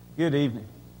Good evening.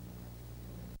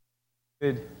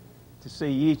 Good to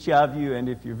see each of you, and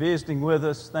if you're visiting with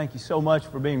us, thank you so much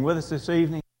for being with us this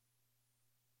evening.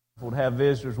 We'll have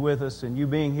visitors with us, and you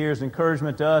being here is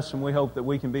encouragement to us, and we hope that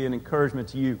we can be an encouragement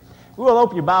to you. We'll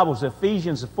open your Bibles to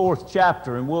Ephesians, the 4th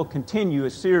chapter, and we'll continue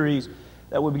a series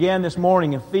that we began this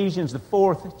morning, Ephesians, the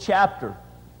 4th chapter.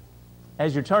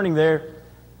 As you're turning there,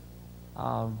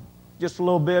 just a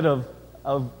little bit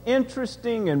of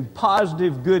interesting and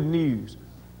positive good news.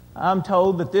 I'm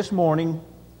told that this morning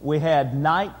we had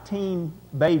 19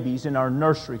 babies in our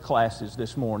nursery classes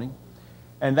this morning,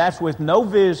 and that's with no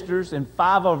visitors, and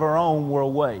 5 of our own were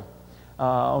away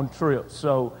on trips.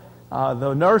 So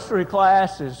the nursery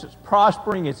class is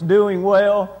prospering, it's doing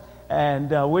well,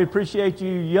 and we appreciate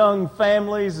you young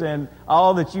families and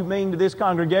all that you mean to this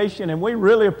congregation, and we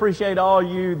really appreciate all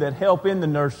you that help in the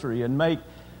nursery and make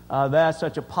that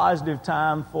such a positive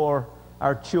time for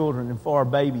our children and for our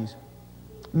babies.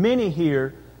 Many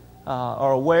here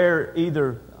are aware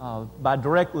either by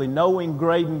directly knowing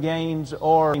Graydon Gaines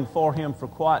or for him for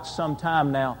quite some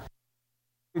time now.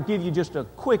 I'll give you just a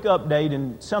quick update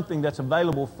and something that's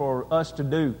available for us to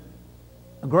do.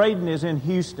 Graydon is in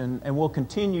Houston and will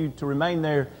continue to remain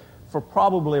there for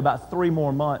probably about 3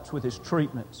 more months with his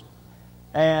treatments.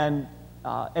 And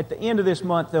at the end of this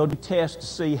month, they'll do tests to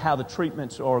see how the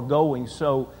treatments are going.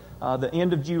 So the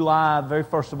end of July, very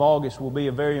 1st of August will be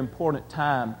a very important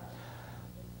time.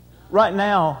 Right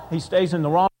now, he stays in the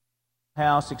wrong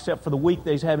house except for the week that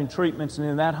he's having treatments, and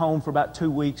in that home for about 2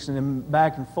 weeks, and then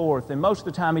back and forth. And most of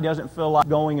the time, he doesn't feel like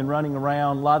going and running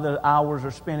around. A lot of the hours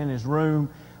are spent in his room,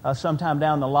 sometime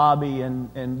down the lobby,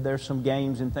 and there's some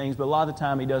games and things, but a lot of the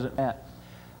time he doesn't.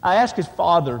 I asked his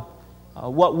father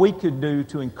what we could do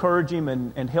to encourage him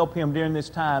and help him during this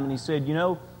time, and he said, you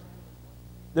know,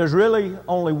 there's really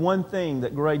only one thing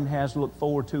that Graydon has to look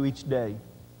forward to each day.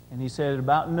 And he said at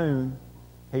about noon,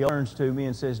 he turns to me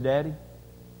and says, Daddy,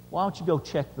 why don't you go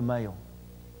check the mail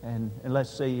and let's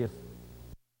see if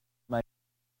mail.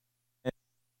 And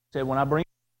he said, when I bring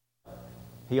it up,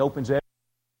 he opens everything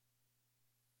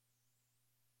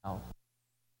out.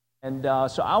 And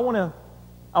so I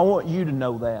want you to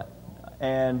know that.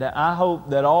 And I hope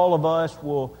that all of us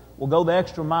will go the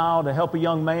extra mile to help a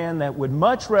young man that would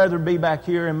much rather be back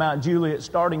here in Mount Juliet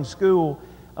starting school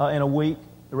in a week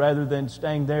rather than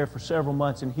staying there for several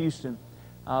months in Houston.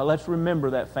 Let's remember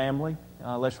that family.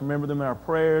 Let's remember them in our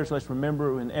prayers. Let's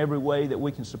remember in every way that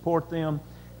we can support them,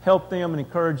 help them, and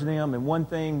encourage them. And one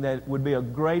thing that would be a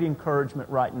great encouragement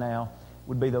right now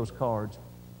would be those cards.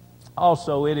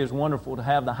 Also, it is wonderful to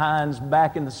have the Hines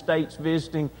back in the States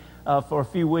visiting for a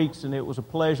few weeks, and it was a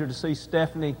pleasure to see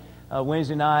Stephanie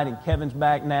Wednesday night, and Kevin's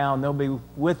back now, and they'll be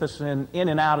with us in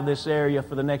and out of this area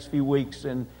for the next few weeks,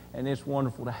 and it's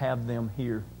wonderful to have them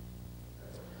here.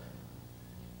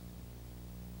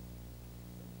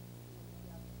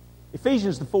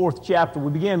 Ephesians, the 4th chapter,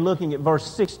 we began looking at verse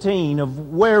 16 of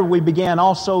where we began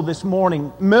also this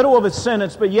morning. Middle of a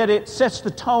sentence, but yet it sets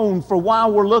the tone for why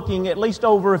we're looking at least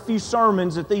over a few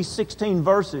sermons at these 16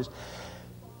 verses.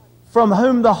 From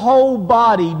whom the whole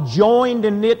body, joined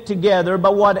and knit together by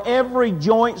what every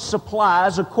joint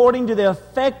supplies, according to the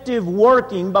effective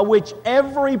working by which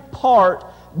every part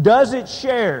does its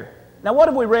share. Now, what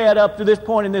have we read up to this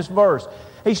point in this verse?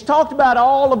 He's talked about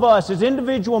all of us as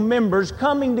individual members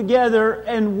coming together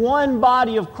in one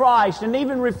body of Christ, and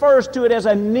even refers to it as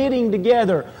a knitting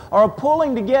together or a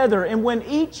pulling together. And when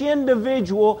each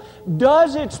individual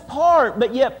does its part,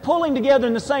 but yet pulling together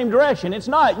in the same direction. It's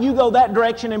not you go that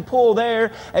direction and pull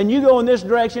there, and you go in this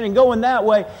direction and go in that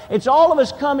way. It's all of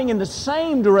us coming in the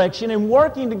same direction and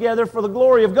working together for the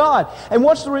glory of God. And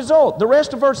what's the result? The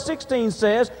rest of verse 16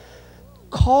 says,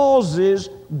 causes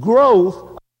growth.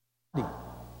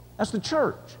 That's the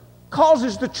church.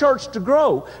 Causes the church to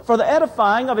grow for the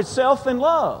edifying of itself in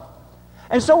love.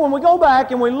 And so when we go back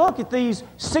and we look at these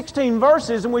 16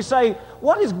 verses and we say,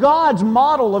 what is God's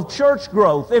model of church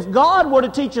growth? If God were to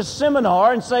teach a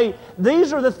seminar and say,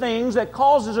 these are the things that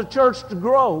causes a church to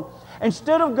grow,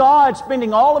 instead of God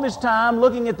spending all of His time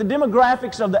looking at the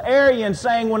demographics of the area and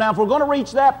saying, well, now if we're going to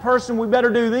reach that person, we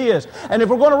better do this. And if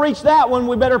we're going to reach that one,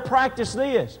 we better practice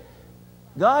this.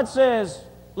 God says,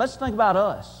 let's think about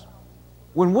us.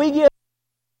 When we get,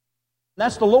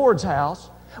 that's the Lord's house,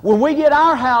 when we get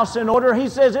our house in order, He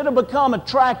says it'll become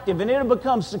attractive and it'll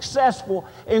become successful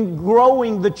in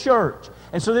growing the church.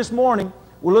 And so this morning,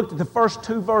 we looked at the first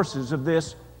 2 verses of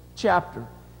this chapter,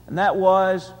 and that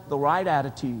was the right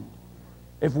attitude.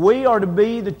 If we are to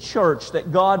be the church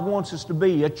that God wants us to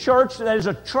be, a church that is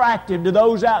attractive to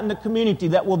those out in the community,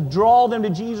 that will draw them to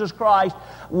Jesus Christ,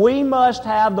 we must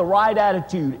have the right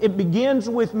attitude. It begins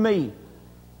with me.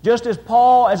 Just as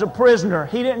Paul, as a prisoner,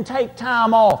 he didn't take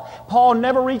time off. Paul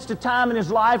never reached a time in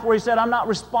his life where he said, I'm not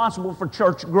responsible for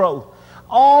church growth.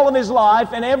 All of his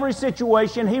life, in every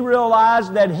situation, he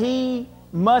realized that he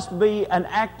must be an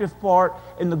active part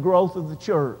in the growth of the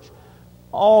church.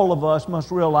 All of us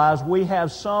must realize we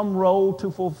have some role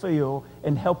to fulfill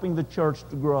in helping the church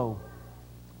to grow.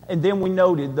 And then we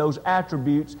noted those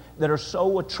attributes that are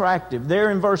so attractive.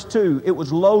 There in verse 2, it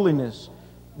was lowliness,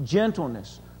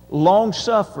 gentleness,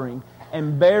 long-suffering,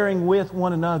 and bearing with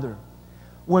one another.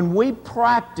 When we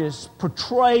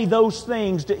portray those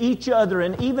things to each other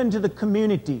and even to the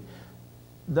community,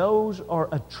 those are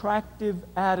attractive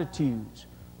attitudes.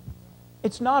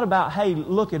 It's not about, hey,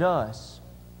 look at us.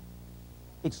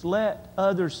 It's let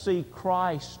others see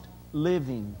Christ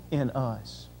living in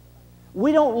us.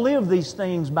 We don't live these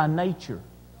things by nature.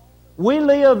 We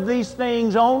live these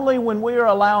things only when we are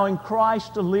allowing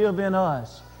Christ to live in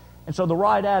us. And so the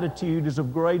right attitude is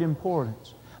of great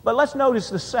importance. But let's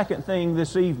notice the second thing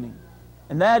this evening,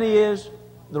 and that is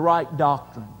the right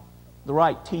doctrine, the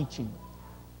right teaching.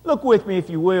 Look with me, if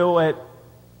you will, at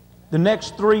the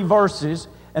next 3 verses,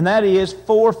 and that is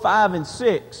 4, 5, and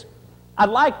 6. I'd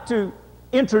like to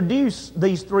introduce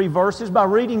these 3 verses by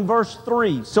reading verse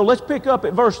 3. So let's pick up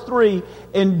at verse 3,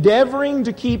 endeavoring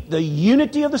to keep the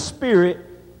unity of the Spirit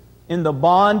in the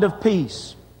bond of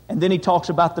peace. And then he talks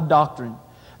about the doctrine.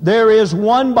 There is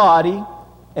one body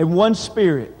and one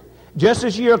Spirit, just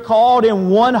as ye are called in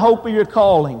one hope of your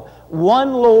calling,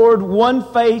 one Lord,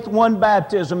 one faith, one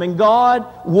baptism, and God,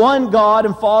 one God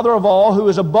and Father of all, who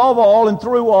is above all and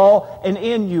through all and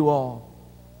in you all.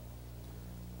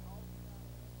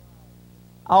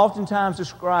 I oftentimes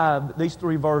describe these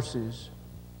 3 verses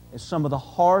as some of the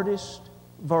hardest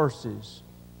verses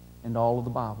in all of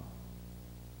the Bible.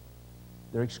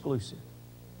 They're exclusive.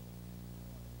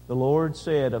 The Lord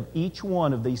said of each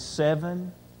one of these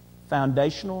 7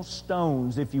 foundational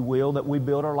stones, if you will, that we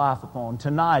build our life upon.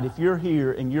 Tonight, if you're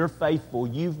here and you're faithful,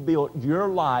 you've built your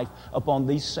life upon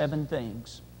these 7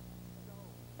 things.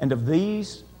 And of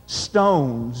these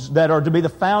stones that are to be the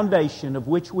foundation of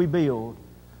which we build,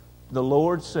 the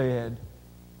Lord said,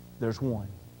 there's one.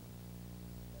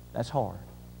 That's hard.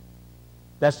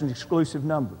 That's an exclusive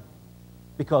number,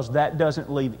 because that doesn't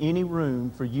leave any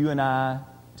room for you and I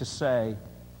to say,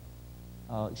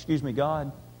 excuse me,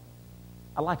 God,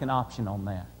 I'd like an option on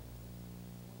that.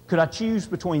 Could I choose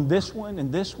between this one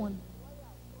and this one?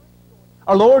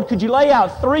 Or Lord, could you lay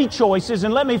out 3 choices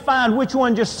and let me find which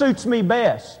one just suits me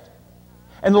best?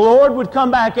 And the Lord would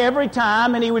come back every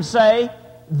time and He would say,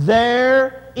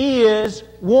 there is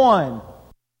one.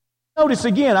 Notice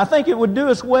again, I think it would do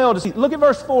us well to see. Look at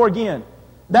verse 4 again.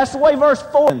 That's the way verse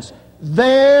 4 ends.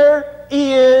 There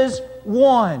is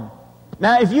one.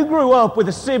 Now, if you grew up with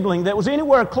a sibling that was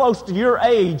anywhere close to your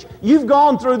age, you've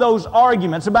gone through those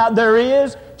arguments about there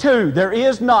is 2, there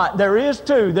is not, there is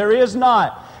 2, there is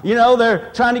not. You know, they're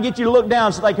trying to get you to look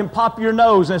down so they can pop your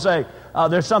nose and say,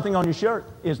 there's something on your shirt.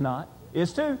 Is not.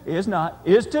 Is 2. Is not.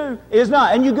 Is 2. Is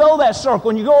not. And you go that circle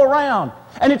and you go around.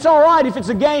 And it's all right if it's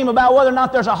a game about whether or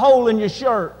not there's a hole in your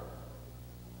shirt.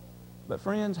 But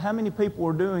friends, how many people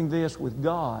are doing this with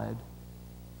God?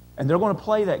 And they're going to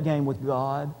play that game with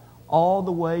God all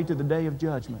the way to the day of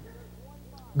judgment.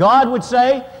 God would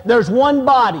say, there's one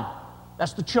body.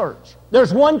 That's the church.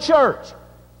 There's one church.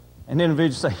 And then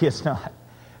individuals say, it's not.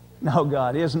 No,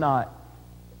 God, it's not.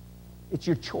 It's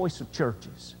your choice of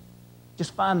churches.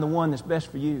 Just find the one that's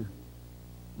best for you.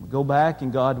 We go back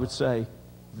and God would say,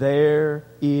 there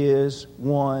is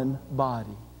one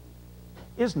body.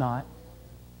 Is not.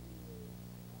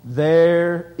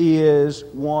 There is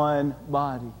one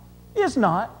body. Is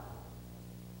not.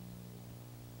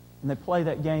 And they play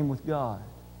that game with God.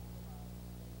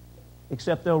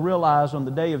 Except they'll realize on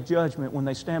the day of judgment, when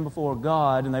they stand before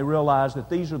God and they realize that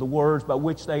these are the words by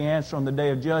which they answer on the day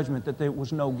of judgment, that there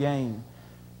was no gain.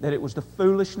 That it was the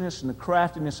foolishness and the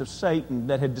craftiness of Satan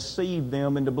that had deceived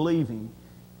them into believing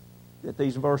that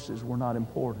these verses were not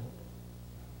important.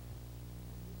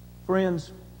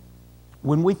 Friends,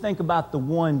 when we think about the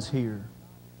ones here,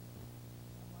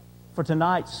 for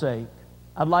tonight's sake,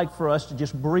 I'd like for us to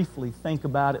just briefly think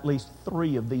about at least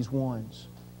 3 of these ones.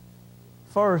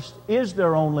 First, is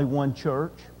there only one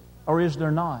church, or is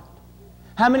there not?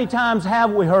 How many times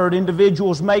have we heard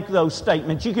individuals make those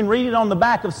statements? You can read it on the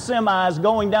back of semis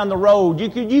going down the road. You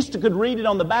could read it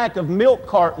on the back of milk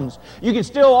cartons. You can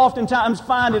still oftentimes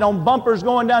find it on bumpers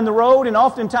going down the road, and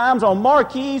oftentimes on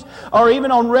marquees or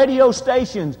even on radio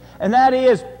stations. And that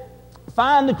is,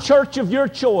 find the church of your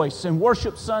choice and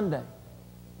worship Sunday.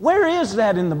 Where is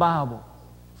that in the Bible?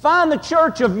 Find the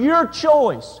church of your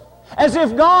choice. As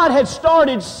if God had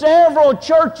started several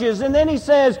churches and then He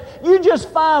says, you just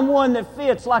find one that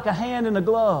fits like a hand in a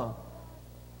glove.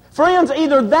 Friends,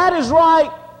 either that is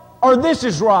right or this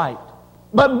is right.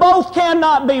 But both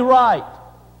cannot be right.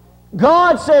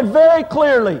 God said very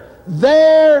clearly,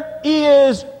 there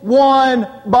is one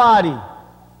body.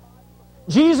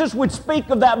 Jesus would speak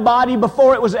of that body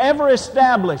before it was ever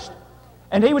established.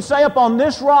 And He would say, upon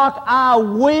this rock I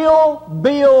will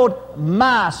build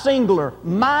my, singular,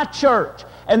 my church.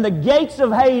 And the gates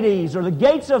of Hades, or the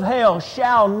gates of hell,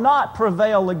 shall not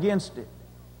prevail against it.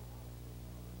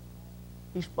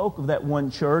 He spoke of that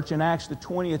one church in Acts the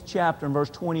 20th chapter and verse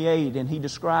 28, and He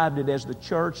described it as the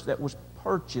church that was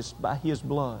purchased by His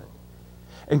blood.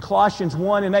 In Colossians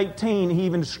 1 and 18, He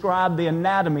even described the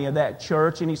anatomy of that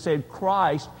church, and He said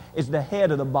Christ is the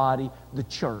head of the body, the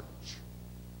church.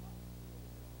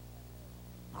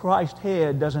 Christ's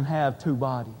head doesn't have two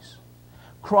bodies.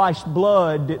 Christ's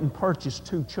blood didn't purchase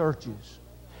two churches.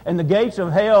 And the gates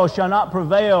of hell shall not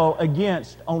prevail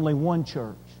against only one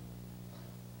church.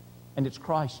 And it's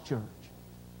Christ's church.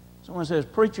 Someone says,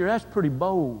 preacher, that's pretty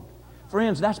bold.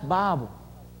 Friends, that's Bible.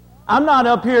 I'm not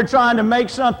up here trying to make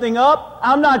something up.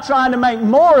 I'm not trying to make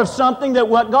more of something than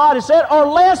what God has said or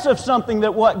less of something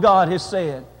than what God has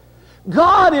said.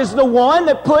 God is the one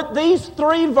that put these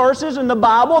three verses in the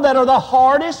Bible that are the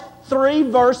hardest three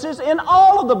verses in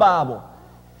all of the Bible.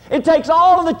 It takes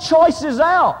all of the choices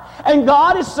out. And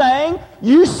God is saying,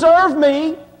 you serve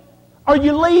me or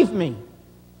you leave me.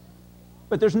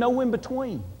 But there's no in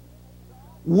between.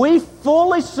 We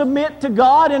fully submit to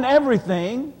God in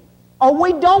everything, or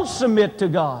we don't submit to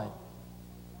God.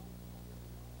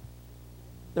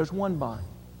 There's one body.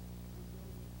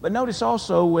 But notice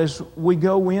also as we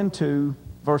go into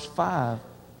verse 5,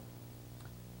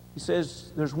 He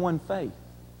says there's one faith.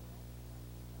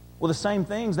 Well, the same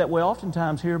things that we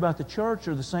oftentimes hear about the church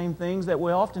are the same things that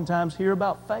we oftentimes hear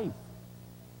about faith.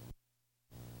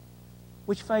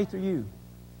 Which faith are you?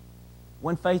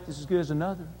 One faith is as good as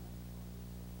another.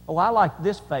 Oh, I like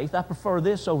this faith. I prefer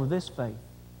this over this faith.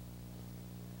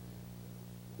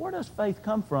 Where does faith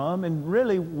come from? And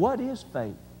really, what is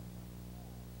faith?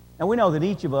 Now, we know that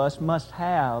each of us must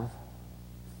have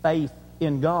faith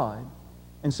in God.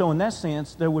 And so in that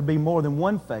sense, there would be more than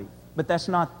one faith. But that's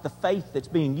not the faith that's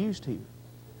being used here.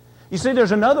 You see,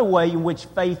 there's another way in which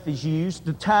faith is used,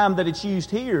 the time that it's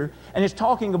used here, and it's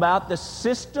talking about the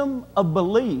system of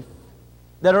belief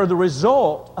that are the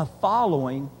result of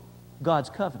following God's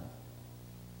covenant.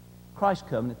 Christ's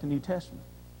covenant, the New Testament.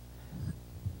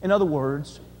 In other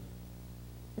words,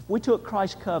 if we took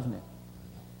Christ's covenant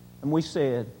and we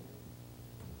said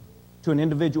to an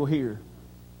individual here,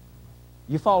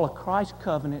 you follow Christ's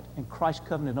covenant and Christ's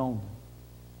covenant only.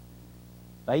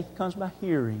 Faith comes by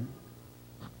hearing,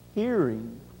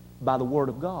 hearing by the Word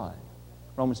of God.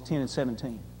 Romans 10 and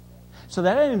 17. So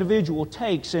that individual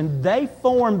takes and they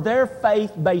form their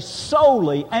faith based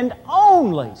solely and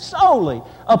only, solely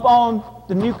upon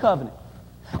the new covenant.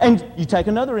 And you take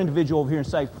another individual over here and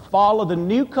say, follow the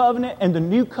new covenant and the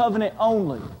new covenant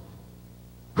only.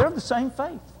 They're the same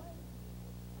faith.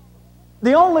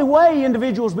 The only way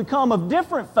individuals become of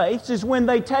different faiths is when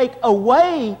they take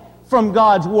away from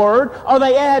God's Word or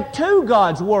they add to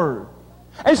God's Word.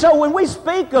 And so when we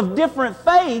speak of different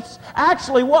faiths,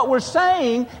 actually what we're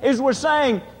saying is we're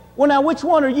saying, well, now which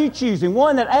one are you choosing?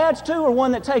 One that adds to or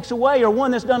one that takes away or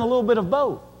one that's done a little bit of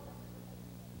both?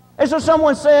 And so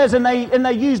someone says, and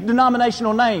they use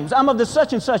denominational names, I'm of the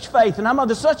such and such faith, and I'm of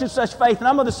the such and such faith, and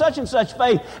I'm of the such and such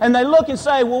faith. And they look and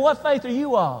say, well, what faith are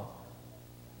you of?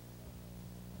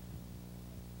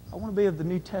 I want to be of the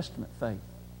New Testament faith.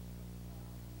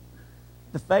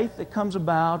 The faith that comes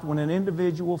about when an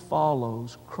individual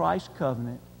follows Christ's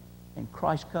covenant and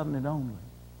Christ's covenant only.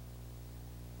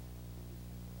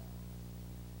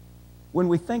 When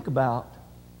we think about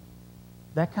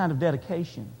that kind of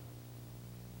dedication,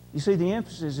 you see, the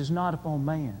emphasis is not upon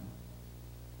man.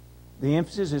 The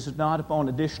emphasis is not upon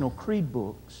additional creed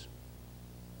books.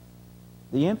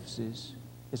 The emphasis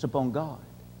is upon God.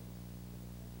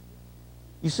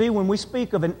 You see, when we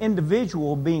speak of an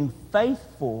individual being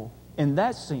faithful in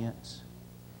that sense,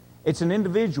 it's an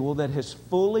individual that has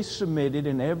fully submitted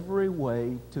in every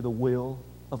way to the will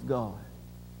of God.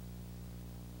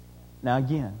 Now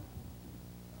again,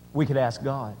 we could ask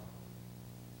God,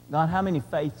 God, how many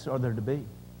faiths are there to be?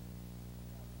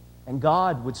 And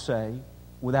God would say,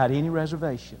 without any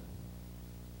reservation,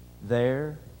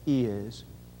 there is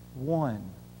one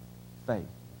faith.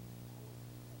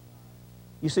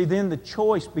 You see, then the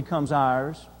choice becomes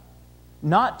ours,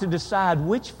 not to decide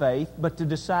which faith, but to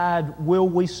decide, will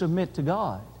we submit to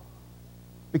God?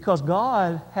 Because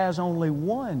God has only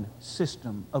one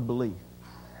system of belief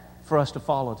for us to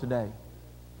follow today.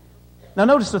 Now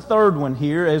notice the third one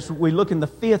here as we look in the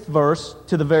 5th verse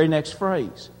to the very next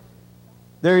phrase.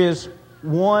 There is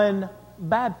one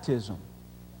baptism.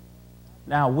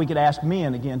 Now we could ask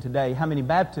men again today, how many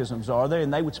baptisms are there?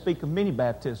 And they would speak of many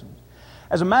baptisms.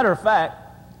 As a matter of fact,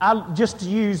 I'll just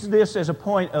use this as a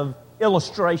point of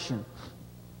illustration.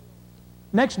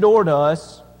 Next door to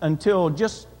us, until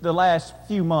just the last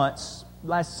few months,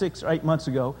 last 6 or 8 months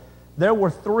ago, there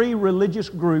were 3 religious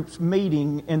groups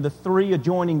meeting in the 3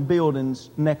 adjoining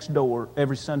buildings next door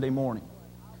every Sunday morning.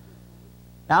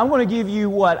 Now I'm going to give you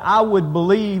what I would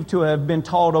believe to have been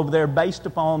taught over there based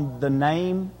upon the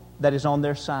name that is on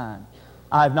their sign.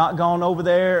 I have not gone over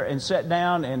there and sat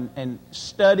down and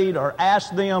studied or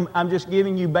asked them. I'm just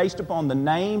giving you based upon the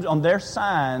names on their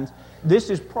signs. This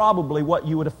is probably what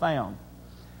you would have found.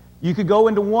 You could go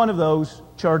into one of those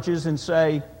churches and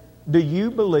say, do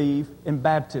you believe in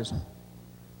baptism?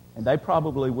 And they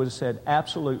probably would have said,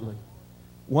 absolutely.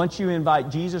 Once you invite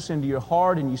Jesus into your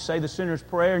heart and you say the sinner's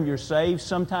prayer and you're saved,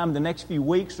 sometime in the next few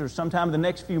weeks or sometime in the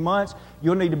next few months,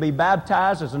 you'll need to be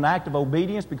baptized as an act of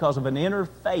obedience because of an inner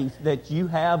faith that you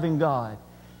have in God.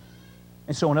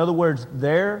 And so in other words,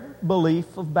 their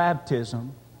belief of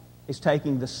baptism is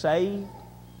taking the saved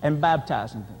and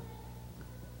baptizing them.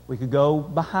 We could go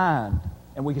behind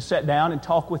and we could sit down and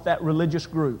talk with that religious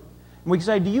group. And we could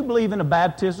say, do you believe in a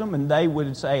baptism? And they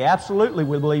would say, absolutely,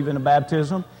 we believe in a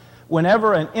baptism.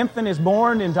 Whenever an infant is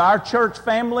born into our church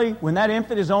family, when that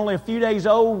infant is only a few days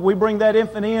old, we bring that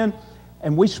infant in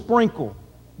and we sprinkle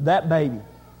that baby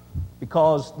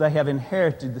because they have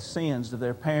inherited the sins of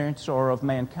their parents or of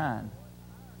mankind.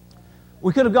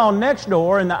 We could have gone next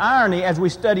door, and the irony as we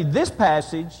studied this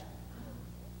passage,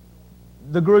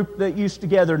 the group that used to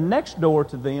gather next door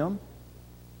to them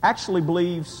actually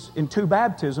believes in 2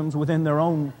 baptisms within their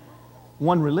own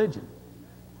one religion.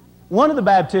 One of the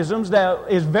baptisms that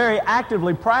is very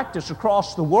actively practiced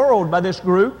across the world by this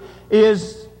group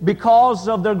is because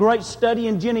of their great study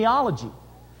in genealogy.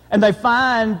 And they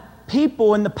find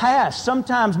people in the past,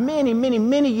 sometimes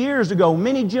many years ago,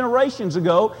 many generations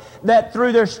ago, that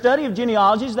through their study of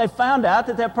genealogies, they found out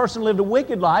that that person lived a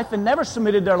wicked life and never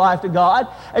submitted their life to God.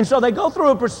 And so they go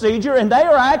through a procedure and they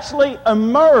are actually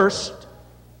immersed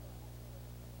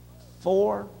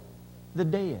for the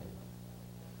dead.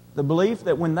 The belief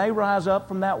that when they rise up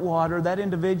from that water, that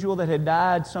individual that had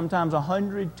died sometimes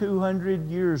 100, 200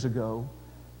 years ago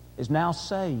is now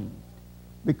saved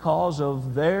because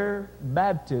of their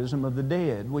baptism of the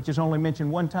dead, which is only mentioned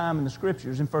one time in the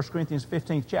Scriptures in 1 Corinthians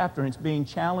 15th chapter, and it's being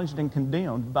challenged and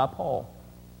condemned by Paul.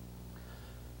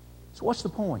 So what's the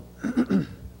point?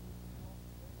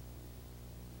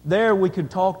 There we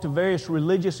could talk to various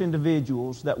religious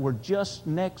individuals that were just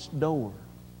next door.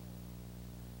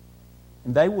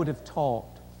 And they would have taught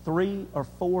 3 or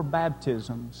 4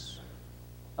 baptisms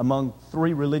among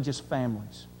 3 religious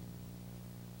families.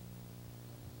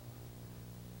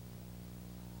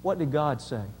 What did God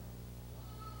say?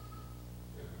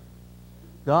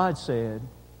 God said,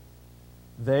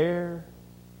 there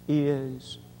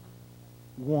is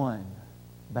one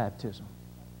baptism.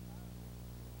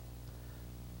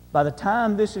 By the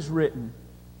time this is written,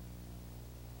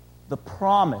 the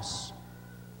promise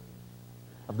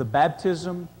of the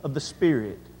baptism of the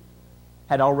Spirit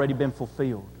had already been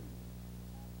fulfilled.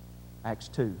 Acts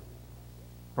 2,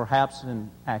 perhaps in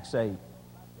Acts 8,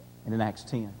 and in Acts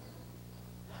 10.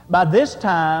 By this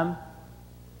time,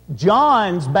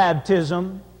 John's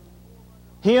baptism,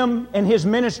 him and his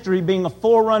ministry being a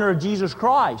forerunner of Jesus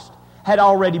Christ, had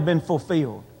already been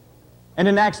fulfilled. And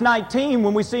in Acts 19,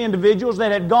 when we see individuals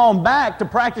that had gone back to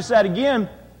practice that again,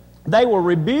 they were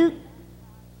rebuked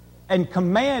and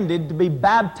commanded to be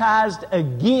baptized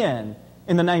again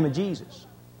in the name of Jesus.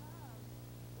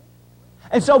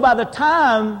 And so by the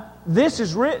time this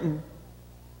is written,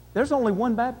 there's only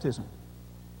one baptism.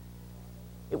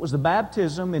 It was the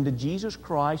baptism into Jesus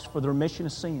Christ for the remission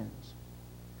of sins.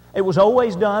 It was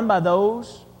always done by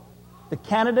those, the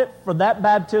candidate for that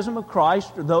baptism of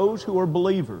Christ are those who are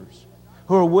believers,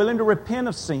 who are willing to repent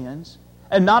of sins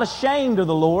and not ashamed of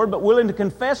the Lord, but willing to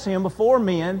confess Him before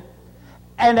men.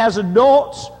 And as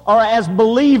adults or as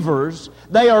believers,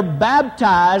 they are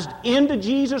baptized into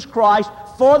Jesus Christ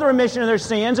for the remission of their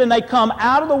sins, and they come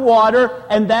out of the water,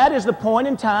 and that is the point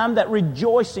in time that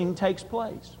rejoicing takes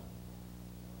place.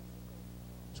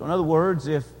 So in other words,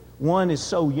 if one is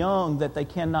so young that they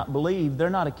cannot believe, they're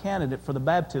not a candidate for the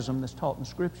baptism that's taught in the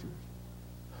Scriptures.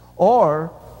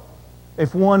 Or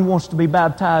if one wants to be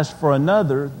baptized for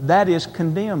another, that is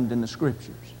condemned in the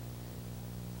Scriptures.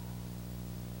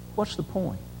 What's the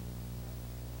point?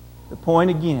 The point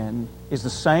again is the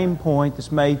same point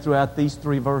that's made throughout these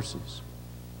 3 verses.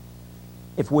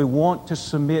 If we want to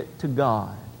submit to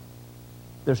God,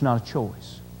 there's not a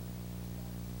choice.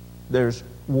 There's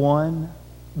one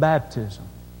baptism.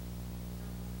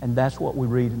 And that's what we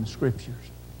read in the Scriptures.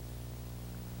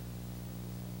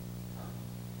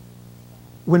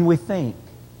 When we think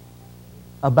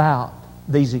about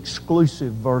these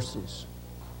exclusive verses,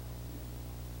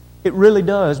 it really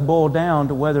does boil down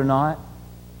to whether or not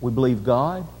we believe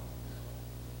God,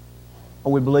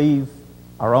 or we believe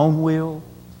our own will,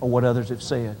 or what others have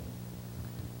said.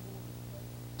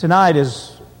 Tonight,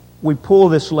 as we pull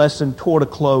this lesson toward a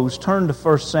close, turn to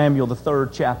 1 Samuel, the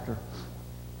 3rd chapter.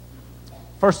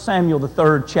 1 Samuel, the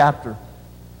 3rd chapter.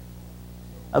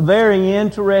 A very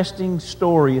interesting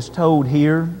story is told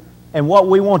here. And what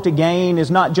we want to gain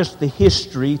is not just the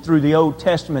history through the Old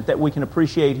Testament that we can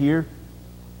appreciate here.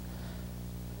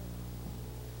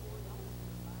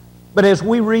 But as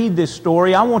we read this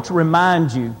story, I want to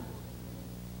remind you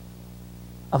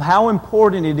of how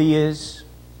important it is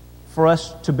for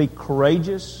us to be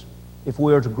courageous if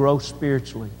we are to grow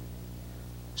spiritually.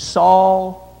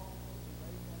 Saul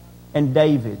and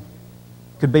David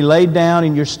could be laid down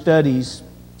in your studies.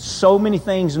 So many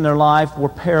things in their life were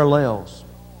parallels.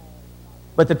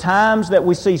 But the times that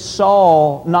we see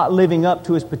Saul not living up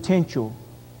to his potential,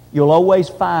 you'll always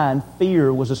find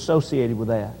fear was associated with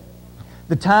that.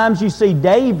 The times you see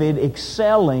David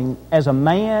excelling as a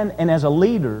man and as a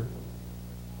leader,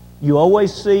 you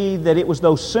always see that it was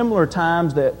those similar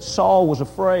times that Saul was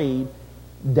afraid,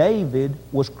 David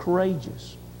was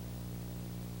courageous.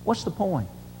 What's the point?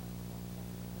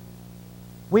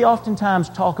 We oftentimes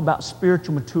talk about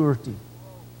spiritual maturity.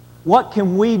 What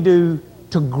can we do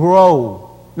to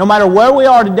grow? No matter where we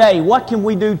are today, what can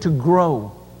we do to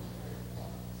grow?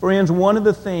 Friends, one of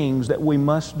the things that we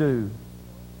must do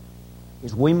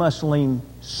is we must lean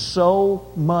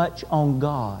so much on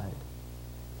God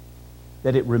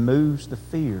that it removes the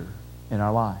fear in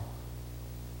our life.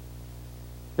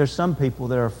 There's some people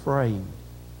that are afraid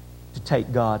to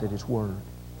take God at His word.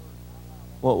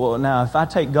 Well, now, if I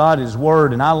take God at His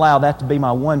word and I allow that to be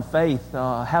my one faith,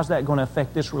 how's that going to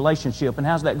affect this relationship? And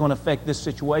how's that going to affect this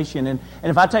situation? And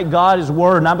if I take God at His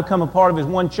word and I become a part of His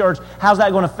one church, how's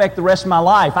that going to affect the rest of my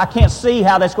life? I can't see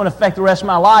how that's going to affect the rest of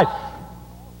my life.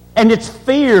 And it's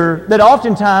fear that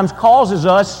oftentimes causes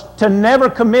us to never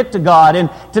commit to God and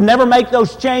to never make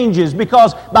those changes,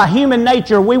 because by human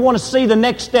nature we want to see the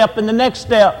next step and the next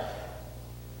step.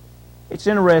 It's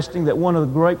interesting that one of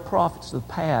the great prophets of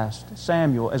the past,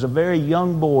 Samuel, as a very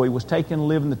young boy, was taken to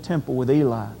live in the temple with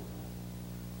Eli.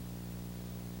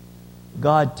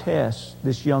 God tests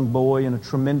this young boy in a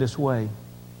tremendous way.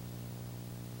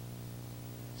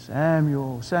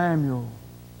 Samuel, Samuel.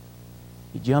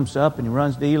 He jumps up and he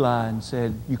runs to Eli and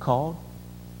said, "You called?"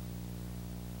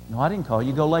 "No, I didn't call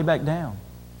you. Go lay back down."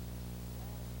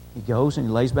 He goes and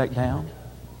he lays back down.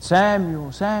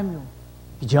 "Samuel, Samuel."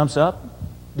 He jumps up.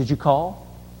 "Did you call?"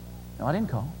 "No, I didn't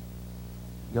call."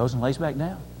 He goes and lays back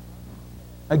down.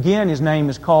 Again, his name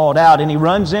is called out, and he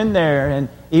runs in there, and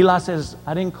Eli says,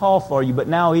 "I didn't call for you," but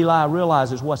now Eli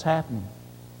realizes what's happening.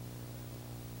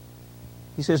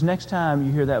 He says, "Next time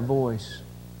you hear that voice,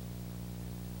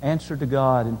 answer to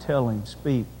God and tell Him,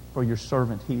 'Speak, for your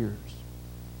servant hears.'"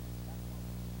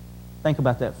 Think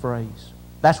about that phrase.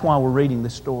 That's why we're reading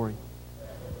this story.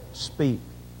 Speak,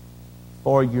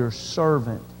 for your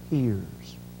servant hears.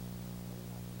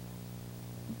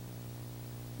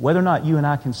 Whether or not you and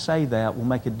I can say that will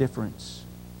make a difference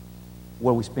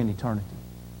where we spend eternity.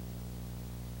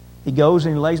 He goes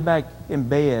and he lays back in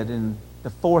bed, and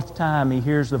the 4th time he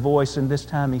hears the voice, and this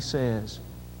time he says,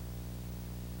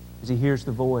 as he hears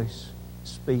the voice,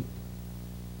 "Speak,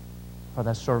 for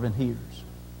thy servant hears."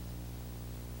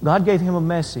 God gave him a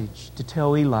message to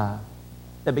tell Eli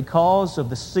that because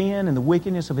of the sin and the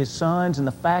wickedness of his sons and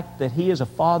the fact that he as a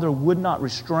father would not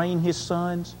restrain his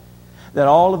sons, that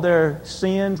all of their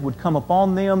sins would come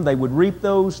upon them. They would reap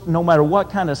those no matter what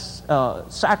kind of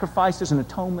sacrifices and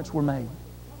atonements were made.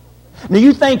 Now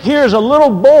you think here's a little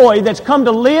boy that's come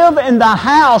to live in the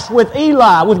house with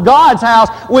Eli, with God's house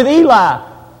with Eli.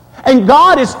 And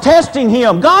God is testing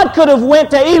him. God could have went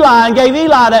to Eli and gave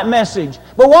Eli that message.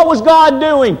 But what was God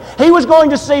doing? He was going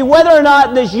to see whether or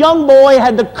not this young boy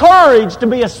had the courage to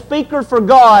be a speaker for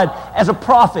God as a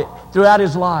prophet throughout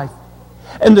his life.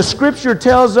 And the Scripture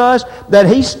tells us that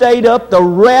he stayed up the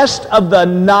rest of the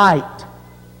night.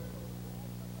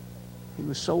 He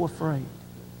was so afraid.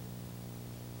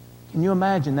 Can you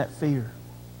imagine that fear?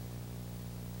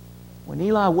 When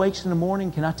Eli wakes in the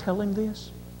morning, can I tell him this?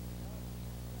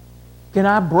 Can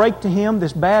I break to him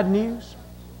this bad news?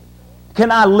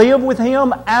 Can I live with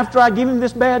him after I give him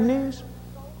this bad news?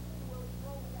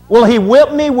 Will he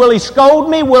whip me? Will he scold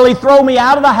me? Will he throw me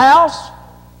out of the house?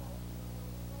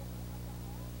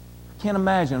 I can't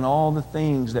imagine all the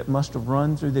things that must have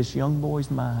run through this young boy's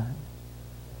mind.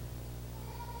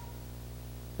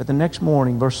 But the next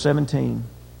morning, verse 17,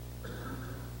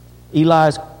 Eli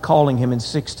is calling him in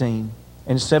 16.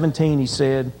 In 17 he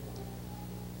said,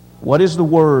 "What is the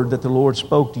word that the Lord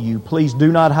spoke to you? Please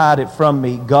do not hide it from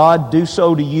me. God, do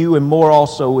so to you and more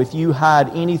also if you hide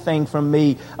anything from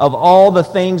me of all the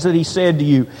things that he said to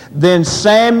you." Then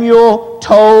Samuel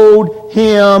told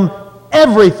him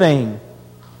everything,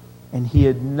 and he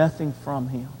hid nothing from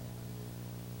him.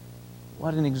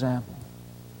 What an example.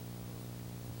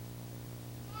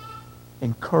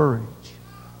 In courage,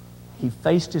 he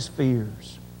faced his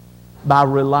fears by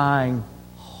relying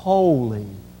wholly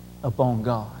upon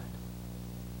God.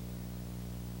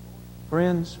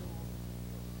 Friends,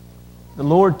 the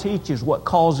Lord teaches what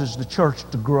causes the church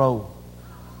to grow.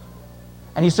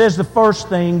 And He says the first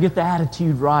thing, get the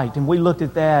attitude right. And we looked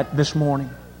at that this morning.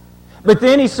 But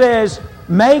then He says,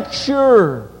 make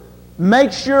sure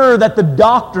that the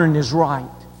doctrine is right.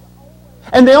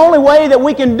 And the only way that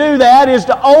we can do that is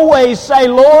to always say,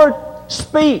 Lord,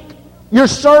 speak. Your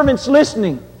servant's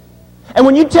listening. And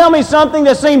when you tell me something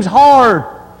that seems hard,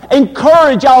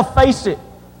 encourage, I'll face it.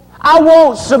 I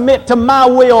won't submit to my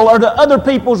will or to other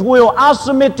people's will. I'll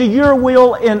submit to your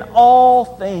will in all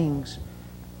things.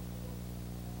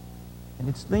 And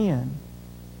it's then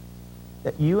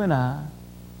that you and I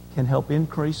can help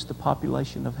increase the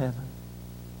population of heaven.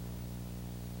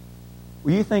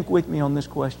 Will you think with me on this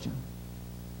question?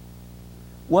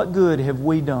 What good have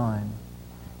we done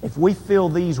if we fill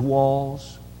these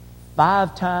walls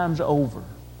 5 times over?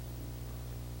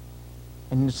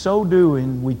 And in so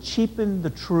doing, we cheapen the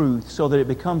truth so that it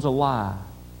becomes a lie.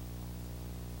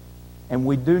 And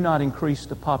we do not increase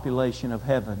the population of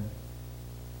heaven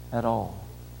at all.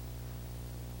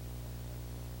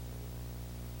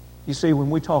 You see, when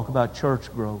we talk about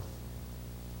church growth,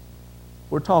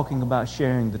 we're talking about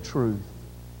sharing the truth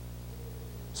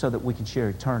so that we can share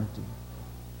eternity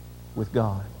with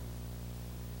God.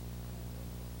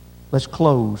 Let's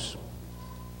close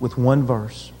with one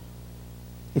verse.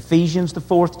 Ephesians, the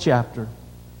 4th chapter,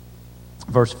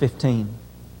 verse 15.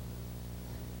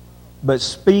 But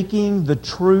speaking the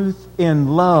truth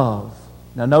in love.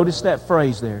 Now notice that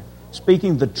phrase there.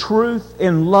 Speaking the truth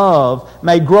in love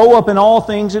may grow up in all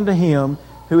things into Him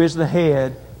who is the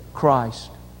head,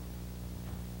 Christ.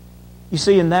 You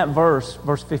see in that verse,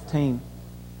 verse 15,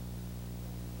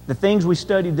 the things we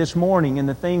studied this morning and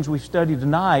the things we've studied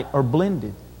tonight are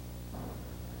blended.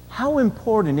 How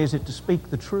important is it to speak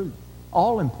the truth?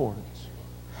 All importance.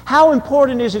 How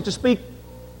important is it to speak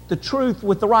the truth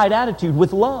with the right attitude,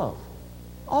 with love?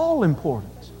 All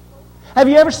importance. Have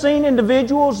you ever seen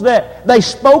individuals that they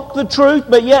spoke the truth,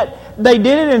 but yet they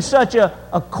did it in such a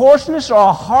coarseness or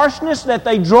a harshness that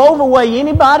they drove away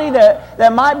anybody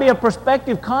that might be a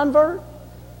prospective convert?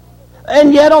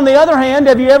 And yet, on the other hand,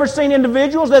 have you ever seen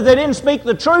individuals that they didn't speak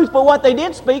the truth, but what they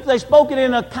did speak, they spoke it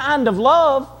in a kind of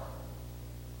love,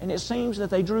 and it seems that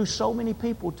they drew so many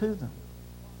people to them.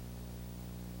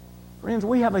 Friends,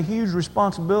 we have a huge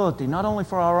responsibility, not only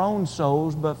for our own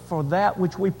souls, but for that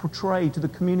which we portray to the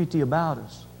community about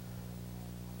us.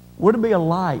 We're to be a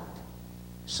light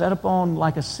set upon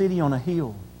like a city on a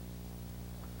hill.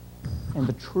 And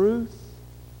the truth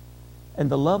and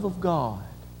the love of God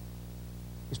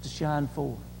is to shine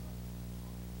forth.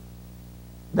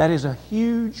 That is a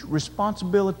huge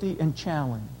responsibility and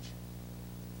challenge.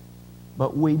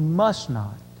 But we must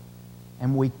not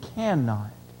and we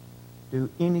cannot do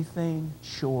anything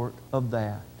short of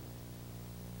that,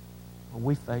 or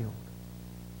we failed.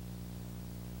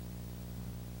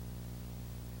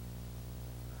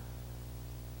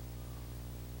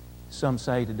 Some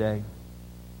say today,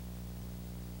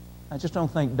 I just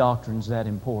don't think doctrine's that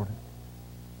important.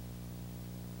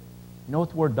 You know what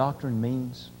the word doctrine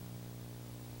means?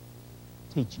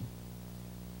 Teaching.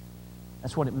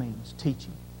 That's what it means,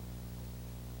 teaching.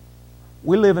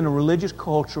 We live in a religious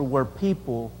culture where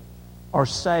people are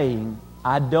saying,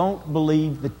 I don't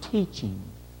believe the teaching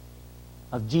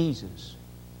of Jesus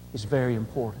is very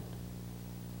important.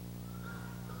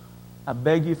 I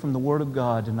beg you from the Word of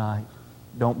God tonight,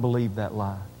 don't believe that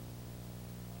lie.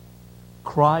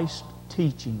 Christ's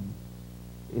teaching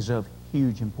is of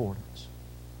huge importance.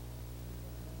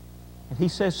 And He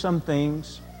says some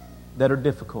things that are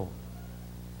difficult,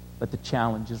 but the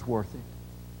challenge is worth it.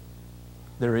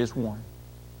 There is one.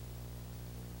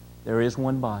 There is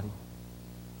one body.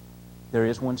 There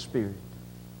is one Spirit.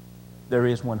 There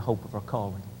is one hope of our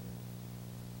calling.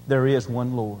 There is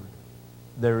one Lord.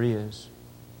 There is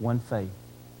one faith.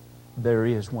 There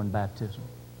is one baptism.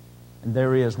 And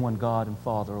there is one God and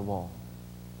Father of all.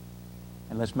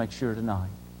 And let's make sure tonight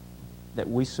that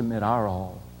we submit our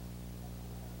all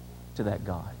to that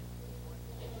God.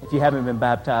 If you haven't been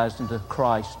baptized into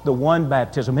Christ, the one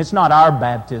baptism, it's not our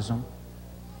baptism.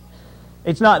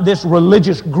 It's not this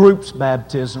religious group's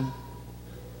baptism.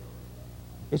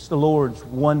 It's the Lord's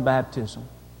one baptism.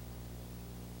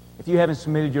 If you haven't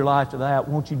submitted your life to that,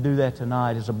 won't you do that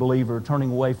tonight as a believer,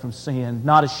 turning away from sin,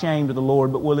 not ashamed of the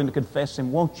Lord, but willing to confess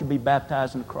Him? Won't you be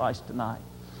baptized into Christ tonight?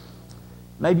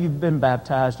 Maybe you've been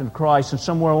baptized into Christ and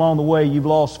somewhere along the way you've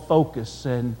lost focus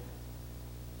and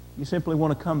you simply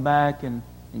want to come back and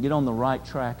get on the right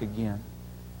track again.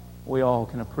 We all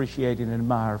can appreciate and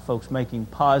admire folks making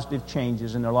positive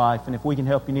changes in their life, and if we can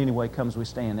help you in any way, come as we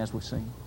stand as we sing.